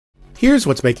Here's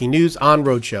what's making news on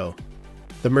Roadshow.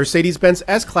 The Mercedes-Benz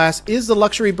S-Class is the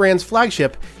luxury brand's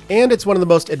flagship, and it's one of the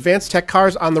most advanced tech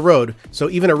cars on the road, so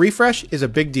even a refresh is a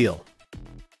big deal.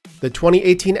 The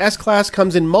 2018 S-Class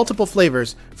comes in multiple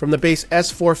flavors, from the base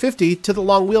S450 to the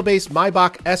long wheelbase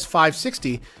Maybach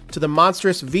S560 to the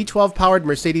monstrous V12-powered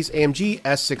Mercedes-AMG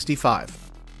S65.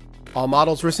 All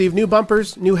models receive new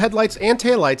bumpers, new headlights and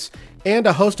taillights, and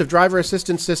a host of driver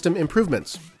assistance system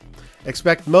improvements.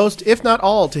 Expect most, if not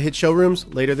all, to hit showrooms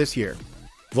later this year.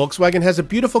 Volkswagen has a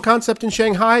beautiful concept in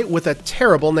Shanghai with a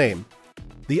terrible name.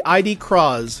 The ID.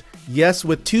 Cross, yes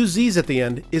with two Z's at the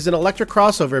end, is an electric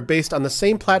crossover based on the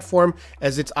same platform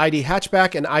as its ID.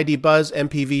 Hatchback and ID. Buzz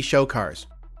MPV show cars.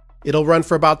 It'll run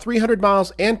for about 300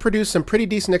 miles and produce some pretty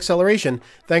decent acceleration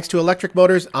thanks to electric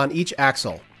motors on each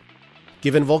axle.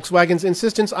 Given Volkswagen's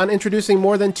insistence on introducing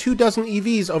more than 24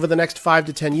 EVs over the next 5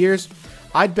 to 10 years,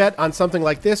 I'd bet on something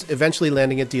like this eventually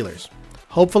landing at dealers.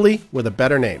 Hopefully with a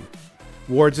better name.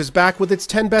 Wards is back with its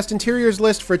 10 best interiors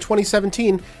list for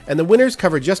 2017, and the winners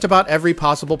cover just about every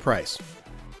possible price.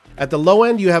 At the low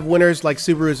end, you have winners like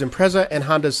Subaru's Impreza and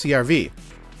Honda's CR-V.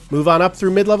 Move on up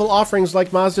through mid-level offerings like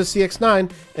Mazda's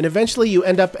CX-9, and eventually you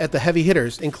end up at the heavy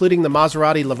hitters, including the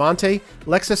Maserati Levante,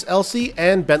 Lexus LC,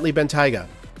 and Bentley Bentayga.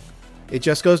 It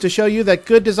just goes to show you that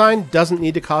good design doesn't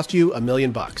need to cost you $1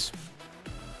 million.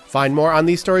 Find more on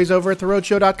these stories over at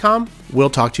theroadshow.com. We'll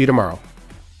talk to you tomorrow.